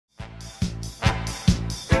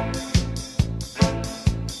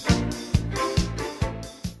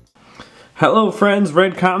Hello friends,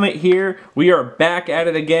 Red Comet here. We are back at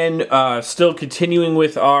it again, still continuing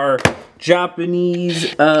with our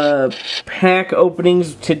Japanese pack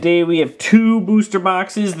openings. Today we have two booster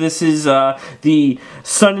boxes. This is the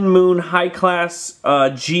Sun and Moon High Class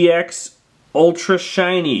GX Ultra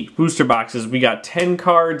Shiny booster boxes. We got 10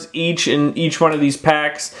 cards each in each one of these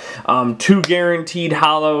packs, 2 guaranteed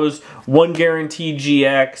holos, 1 guaranteed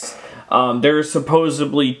GX. There's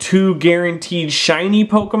supposedly 2 guaranteed shiny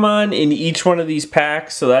Pokemon in each one of these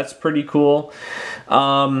packs, so that's pretty cool.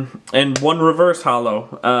 And 1 reverse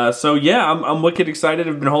holo. So yeah, I'm wicked excited.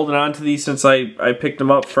 I've been holding on to these since I picked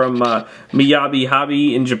them up from Miyabi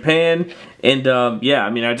Hobby in Japan. And yeah, I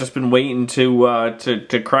mean, I've just been waiting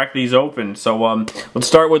to crack these open. So let's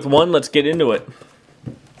start with one. Let's get into it.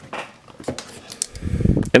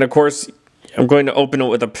 And of course, I'm going to open it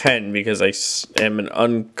with a pen because I am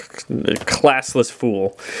an classless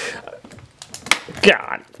fool.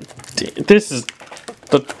 God, this is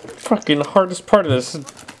the fucking hardest part of this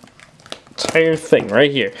entire thing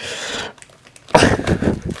right here.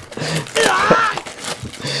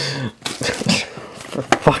 For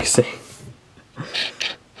fuck's sake.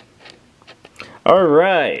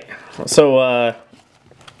 Alright, so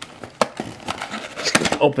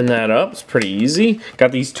open that up. It's pretty easy.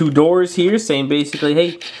 Got these 2 doors here saying basically,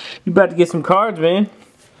 hey, you about to get some cards, man.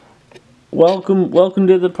 Welcome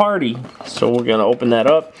to the party. So we're gonna open that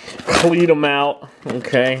up, clean them out.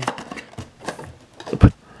 Okay.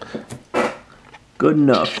 Good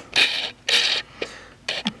enough.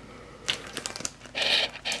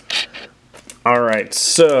 Alright,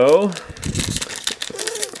 so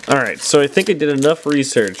I think I did enough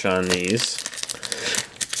research on these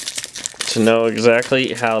to know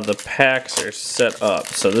exactly how the packs are set up.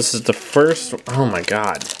 So this is the first, oh my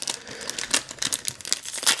god.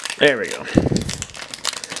 There we go.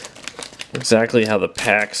 Exactly how the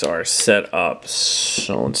packs are set up.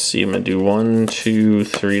 So let's see, I'm gonna do 1, 2,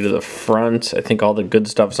 3 to the front. I think all the good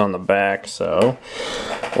stuff's on the back, so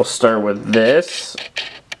we'll start with this.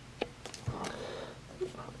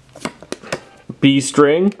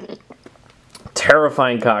 B-string,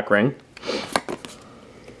 terrifying cock ring.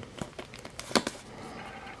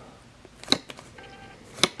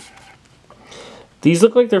 These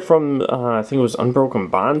look like they're from, I think it was Unbroken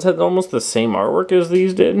Bonds, had almost the same artwork as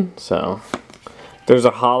these did. So, there's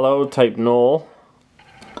a holo type Null.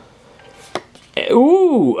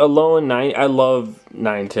 Ooh, a Lowen 9. I love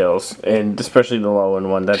Ninetales, and especially the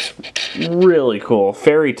Lowen one. That's really cool.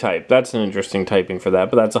 Fairy type. That's an interesting typing for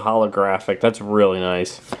that, but that's a holographic. That's really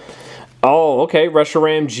nice. Oh, okay.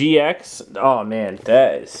 Reshiram GX. Oh, man,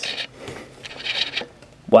 that is...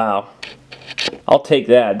 wow. I'll take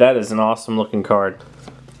that. That is an awesome looking card.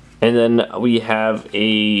 And then we have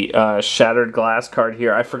a Shattered Glass card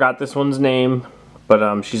here. I forgot this one's name,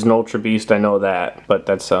 but she's an Ultra Beast. I know that, but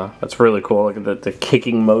that's really cool. Look at the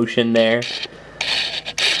kicking motion there.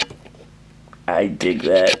 I dig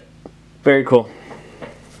that. Very cool.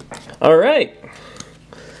 All right,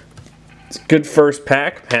 it's a good first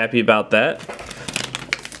pack. I'm happy about that.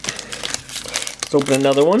 Let's open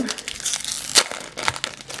another one.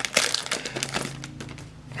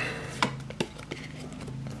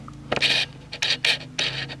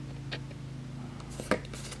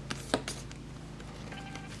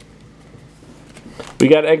 We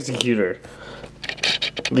got Executor,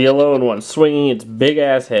 the Alone one, swinging its big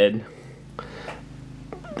ass head.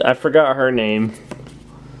 I forgot her name.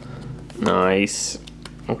 Nice.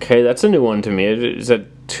 Okay, that's a new one to me. Is that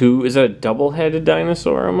a double-headed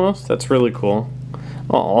dinosaur almost? That's really cool.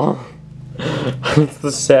 Aw. It's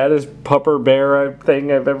the saddest pupper bear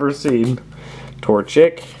thing I've ever seen.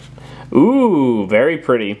 Torchic. Ooh, very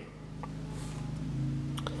pretty.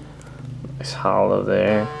 Nice holo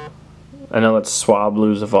there. I know that's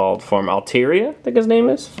Swablu's evolved form. Altaria, I think his name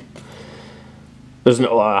is. There's an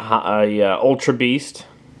Ultra Beast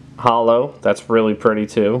holo. That's really pretty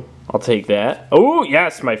too. I'll take that. Oh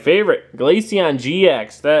yes, my favorite, Glaceon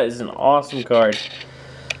GX. That is an awesome card.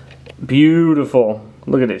 Beautiful.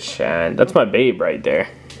 Look at it shine. That's my babe right there.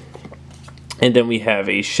 And then we have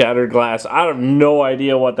a Shattered Glass. I have no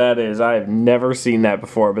idea what that is. I have never seen that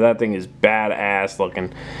before, but that thing is badass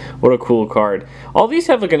looking. What a cool card. All these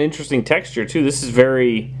have like an interesting texture too. This is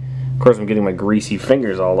very, of course I'm getting my greasy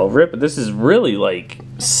fingers all over it, but this is really like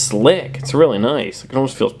slick. It's really nice. It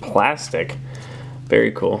almost feels plastic.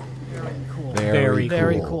 Very cool. Very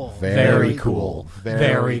cool. Very cool.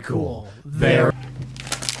 Very cool. Very.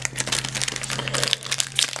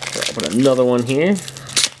 Put another one here.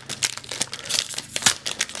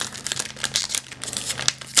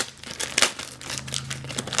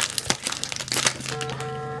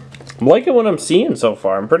 I'm liking what I'm seeing so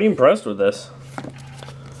far. I'm pretty impressed with this.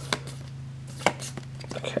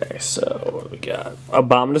 Okay, so what do we got?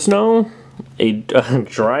 Abominable, a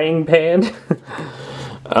drying pan.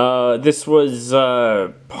 This was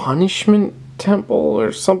Punishment Temple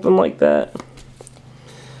or something like that.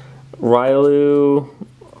 Rylu,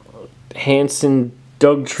 Hansen,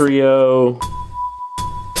 Doug Trio.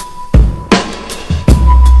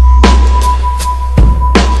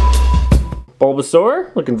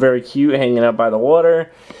 Bulbasaur, looking very cute, hanging out by the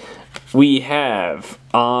water. We have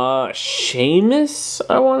Seamus,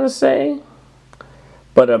 I want to say.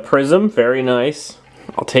 But a Prism, very nice.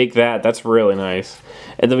 I'll take that, that's really nice.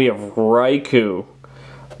 And then we have Raikou,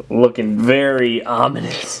 looking very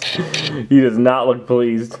ominous. He does not look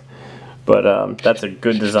pleased. But that's a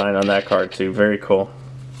good design on that card too, very cool.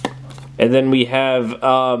 And then we have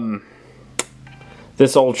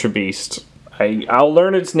this Ultra Beast. I'll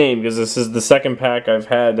learn its name because this is the second pack I've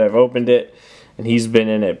had. I've opened it, and he's been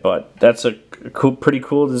in it. But that's a cool, pretty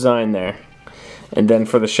cool design there. And then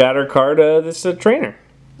for the Shatter card, this is a trainer.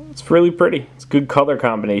 It's really pretty. It's a good color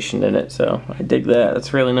combination in it, so I dig that.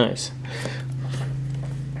 That's really nice.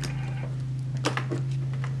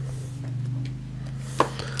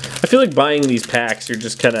 I feel like buying these packs, you're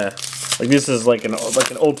just kind of like, this is like an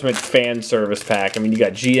ultimate fan service pack. I mean, you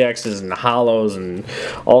got GXs and Hollows and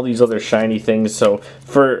all these other shiny things. So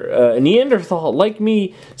for a Neanderthal like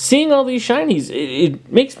me, seeing all these shinies,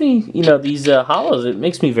 it makes me, you know, these Hollows, it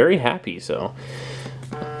makes me very happy. So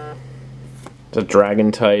it's a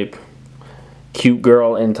dragon type, cute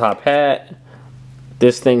girl in top hat.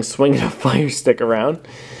 This thing swinging a fire stick around.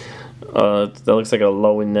 That looks like a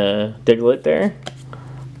Lowen Diglett there.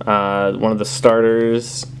 One of the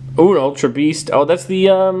starters. Ooh, an Ultra Beast. Oh, that's the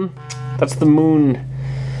moon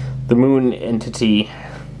entity.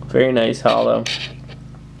 Very nice hollow.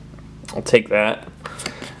 I'll take that.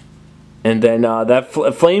 And then that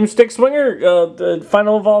Flame Stick Swinger, the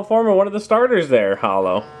final evolved form of one of the starters there,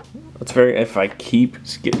 hollow. That's very. If I keep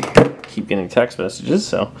getting text messages,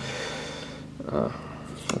 so.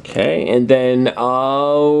 Okay, and then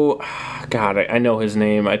oh, God, I know his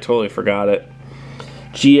name. I totally forgot it.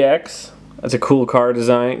 GX. That's a cool card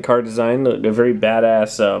design. A very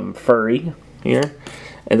badass furry here,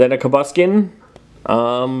 and then a Combuskin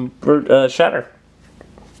for Shatter.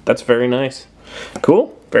 That's very nice.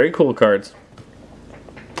 Cool. Very cool cards.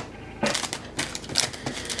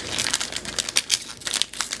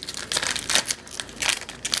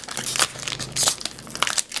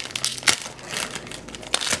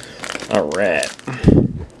 Alright.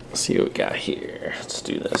 Let's see what we got here. Let's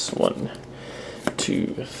do this. 1,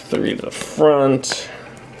 2, 3 to the front.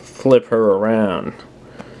 Flip her around.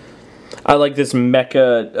 I like this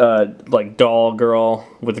mecha like doll girl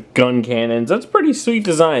with gun cannons. That's a pretty sweet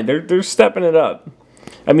design. They're stepping it up.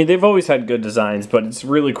 I mean, they've always had good designs, but it's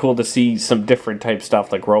really cool to see some different type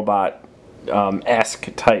stuff like robot esque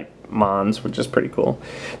type mons, which is pretty cool.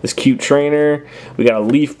 This cute trainer. We got a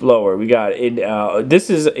leaf blower. We got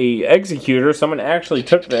this is a executor. Someone actually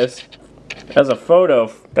took this as a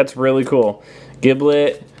photo. That's really cool.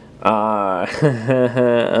 Giblet. Electric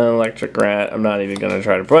rat. I'm not even gonna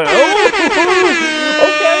try to put. Oh,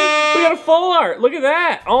 okay. We got a full art. Look at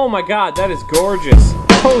that. Oh my God, that is gorgeous.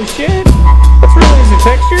 Holy shit. That's really, is it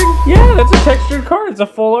textured? Yeah, that's a textured card. It's a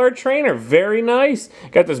full art trainer. Very nice.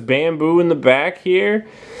 Got this bamboo in the back here.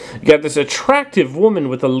 You got this attractive woman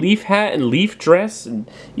with a leaf hat and leaf dress, and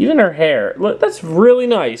even her hair. Look, that's really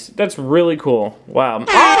nice. That's really cool. Wow.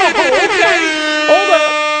 Oh, okay. Hold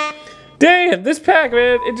up. Damn, this pack,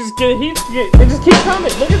 man. It just keeps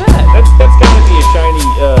coming. Look at that. That's gotta be a shiny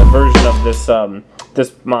version of this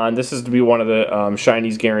this mon. This is to be one of the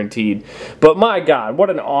shinies guaranteed. But my God,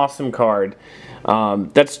 what an awesome card.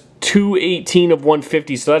 That's 218 of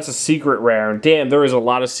 150, so that's a secret rare. Damn, there is a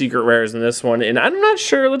lot of secret rares in this one, and I'm not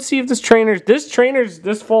sure. Let's see if this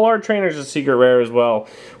full art trainer is a secret rare as well,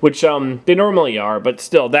 which they normally are, but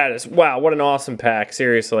still, that is, wow, what an awesome pack,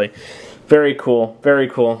 seriously. Very cool, very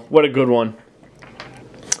cool. What a good one.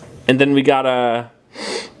 And then we got a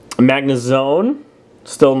Magnezone,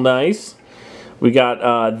 still nice. We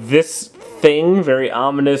got this thing, very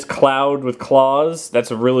ominous cloud with claws. That's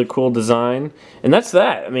a really cool design. And that's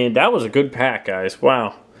that. I mean, that was a good pack, guys.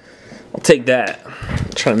 Wow. I'll take that.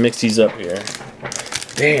 I'm trying to mix these up here.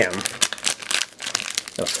 Damn.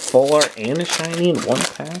 A full art and a shiny in one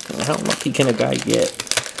pack? How lucky can a guy get?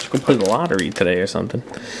 Should go play the lottery today or something.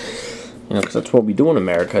 You know, because that's what we do in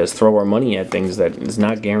America, is throw our money at things that is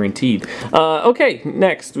not guaranteed. Okay,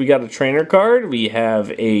 next we got a trainer card. We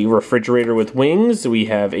have a refrigerator with wings. We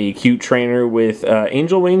have a cute trainer with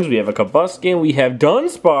angel wings. We have a Kabuskin. We have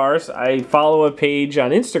Dunsparce. I follow a page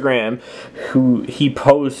on Instagram who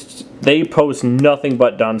they post nothing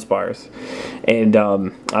but Dunsparce. And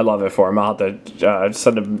I love it for them. I'll have to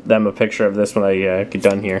send them a picture of this when I get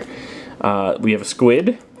done here. We have a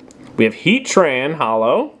squid. We have Heatran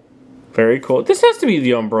Hollow. Very cool. This has to be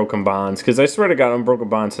the Unbroken Bonds, because I swear to God, Unbroken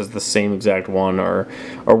Bonds has the same exact one, or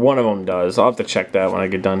one of them does. I'll have to check that when I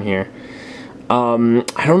get done here. I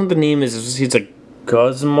don't know what the name is. It's a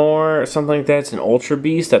Guzmore or something like that. It's an Ultra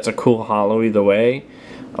Beast. That's a cool hollow either way.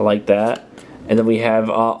 I like that. And then we have,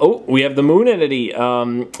 we have the Moon Entity.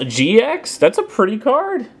 GX. That's a pretty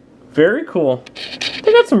card. Very cool.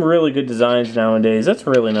 They got some really good designs nowadays. That's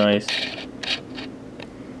really nice.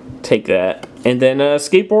 Take that. And then a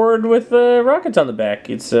skateboard with rockets on the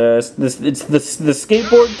back. It's the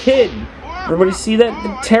skateboard kid. Everybody see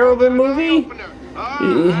that terrible movie?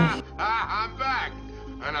 I'm back,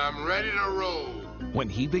 and I'm ready to roll. When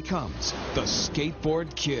he becomes the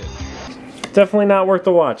skateboard kid. Definitely not worth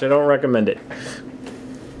the watch. I don't recommend it.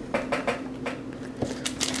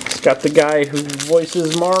 It's got the guy who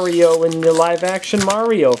voices Mario in the live-action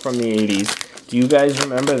Mario from the 80s. Do you guys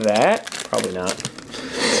remember that? Probably not.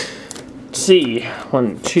 See,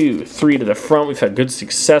 1, 2, 3 to the front. We've had good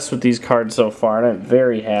success with these cards so far, and I'm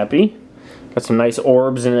very happy. Got some nice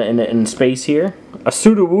orbs in space here. A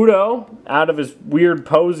Sudowoodo out of his weird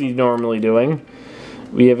pose he's normally doing.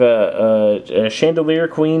 We have a Chandelier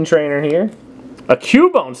Queen trainer here. A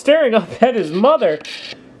Cubone staring up at his mother.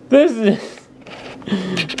 This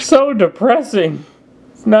is so depressing.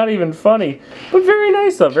 It's not even funny, but very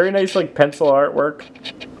nice though. Very nice, like pencil artwork.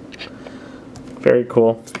 Very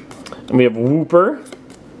cool. And we have Wooper,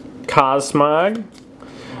 Cosmog.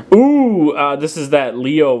 Ooh, this is that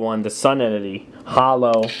Leo one, the Sun Entity.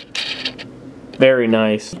 Hollow. Very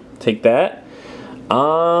nice. Take that.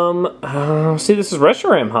 See, this is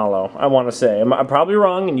Reshiram Hollow, I want to say. I'm probably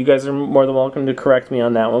wrong, and you guys are more than welcome to correct me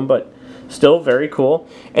on that one, but still very cool.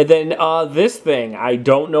 And then this thing, I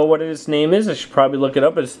don't know what its name is. I should probably look it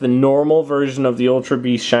up. It's the normal version of the Ultra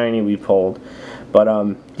Beast Shiny we pulled. But,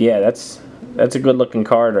 yeah, that's a good looking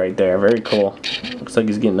card right there. Very cool. Looks like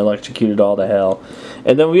he's getting electrocuted all to hell.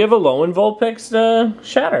 And then we have a Lowen Vulpix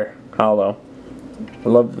Shatter Hollow. I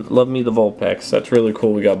love me the Vulpix. That's really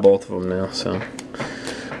cool. We got both of them now. So,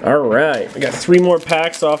 all right, we got 3 more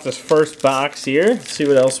packs off this first box here. Let's see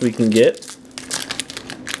what else we can get.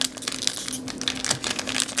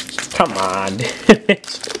 Come on.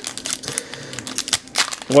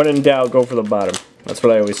 When in doubt, go for the bottom. That's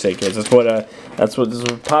what I always say, kids. This is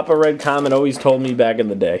what Papa Red Comet always told me back in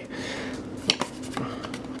the day.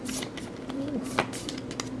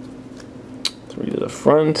 3 to the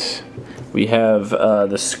front. We have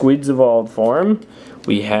the Squid's Evolved Form.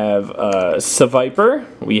 We have Seviper.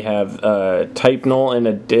 We have Type Null and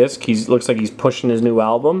a disc. Looks like he's pushing his new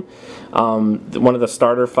album. One of the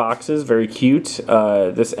starter foxes, very cute.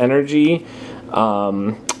 This Energy.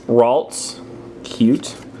 Ralts,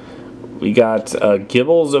 cute. We got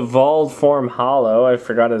Gibble's Evolved Form Hollow. I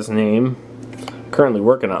forgot his name. Currently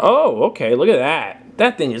working on. Oh, okay. Look at that.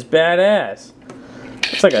 That thing is badass.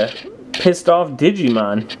 It's like a pissed off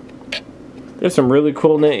Digimon. There's some really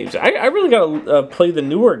cool names. I really gotta play the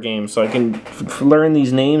newer games so I can learn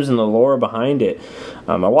these names and the lore behind it.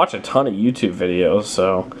 I watch a ton of YouTube videos,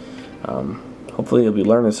 so hopefully you'll be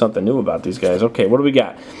learning something new about these guys. Okay, what do we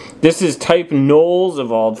got? This is Type Null's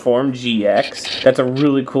Evolved Form GX. That's a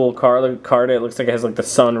really cool card. It looks like it has like the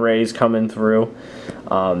sun rays coming through.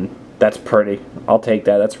 That's pretty. I'll take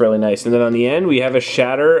that. That's really nice. And then on the end we have a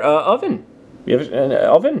Shatter Oven. We have an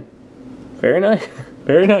oven. Very nice.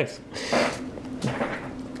 Very nice.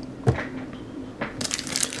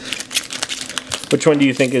 Which one do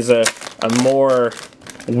you think is a more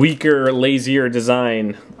weaker, lazier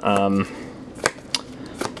design?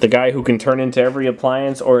 The guy who can turn into every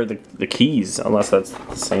appliance, or the keys, unless that's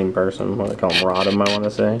the same person. What do they call him? Rodham, I want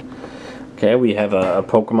to say. Okay, we have a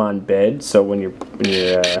Pokemon bed, so when you're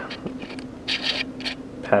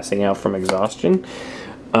passing out from exhaustion.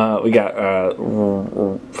 We got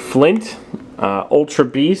Flint, Ultra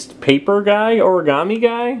Beast, Paper Guy, Origami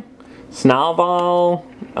Guy, Snowball,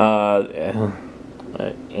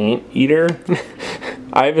 Anteater,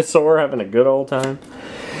 Ivysaur having a good old time.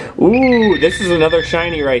 Ooh, this is another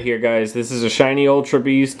shiny right here, guys. This is a shiny Ultra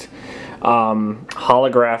Beast,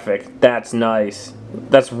 holographic. That's nice.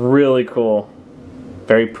 That's really cool.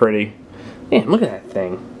 Very pretty. Man, look at that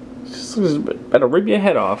thing. Just better rip your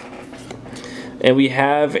head off. And we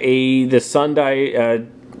have the Sunday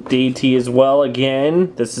deity as well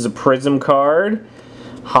again. This is a prism card.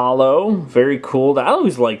 Hollow. Very cool. I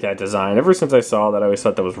always liked that design. Ever since I saw that, I always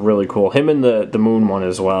thought that was really cool. Him and the moon one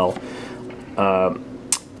as well.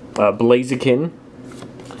 Blaziken.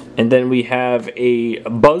 And then we have a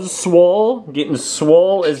Buzzswole. Getting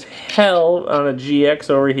swole as hell on a GX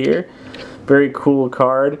over here. Very cool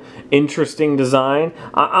card. Interesting design.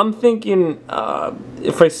 I'm thinking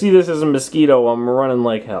if I see this as a mosquito, I'm running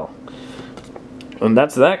like hell. And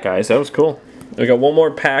that's that, guys. That was cool. We got one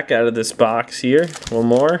more pack out of this box here. One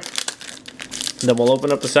more. Then we'll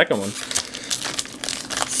open up the second one.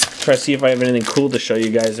 Try to see if I have anything cool to show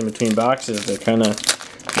you guys in between boxes to kind of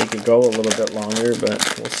make it go a little bit longer,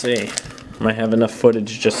 but we'll see. Might have enough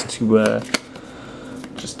footage just to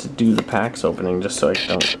do the packs opening, just so I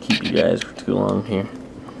don't keep you guys for too long here.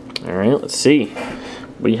 All right, let's see.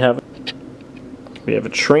 We have a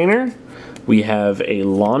trainer. We have a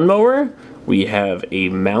lawnmower. We have a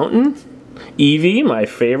mountain. Eevee, my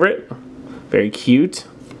favorite. Very cute.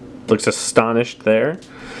 Looks astonished there.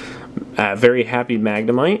 Very happy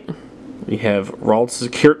Magnemite. We have Ralts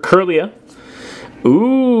Curlia.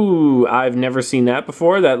 Ooh, I've never seen that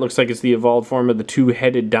before. That looks like it's the evolved form of the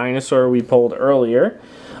two-headed dinosaur we pulled earlier.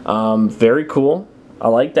 Very cool. I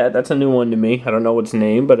like that. That's a new one to me. I don't know its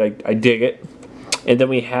name, but I dig it. And then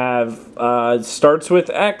we have, starts with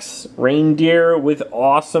X. Reindeer with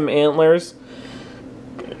awesome antlers.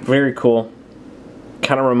 Very cool.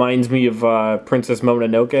 Kind of reminds me of Princess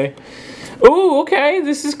Mononoke. Ooh, okay,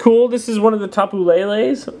 this is cool. This is one of the Tapu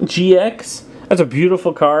Leles GX. That's a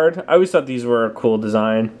beautiful card. I always thought these were a cool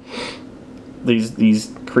design.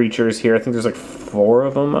 These creatures here. I think there's like 4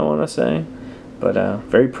 of them, I want to say. But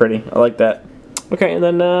very pretty. I like that. Okay, and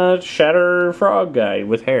then Shatter Frog guy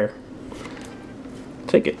with hair.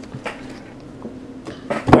 Take it.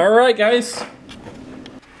 Alright, guys.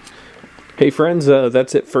 Hey friends,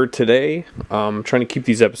 that's it for today. I'm trying to keep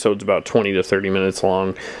these episodes about 20 to 30 minutes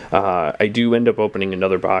long. I do end up opening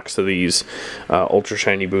another box of these Ultra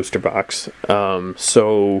Shiny Booster Box. Yeah,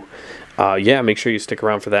 make sure you stick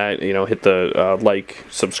around for that. You know, hit the like,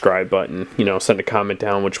 subscribe button. You know, send a comment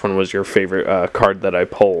down which one was your favorite card that I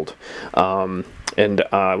pulled. And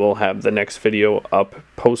we'll have the next video up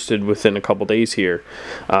posted within a couple days here.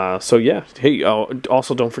 So yeah, hey,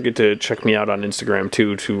 also don't forget to check me out on Instagram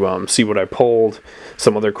too to see what I pulled,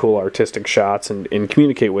 some other cool artistic shots, and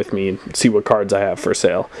communicate with me and see what cards I have for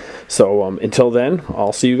sale. So until then,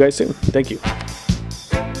 I'll see you guys soon. Thank you.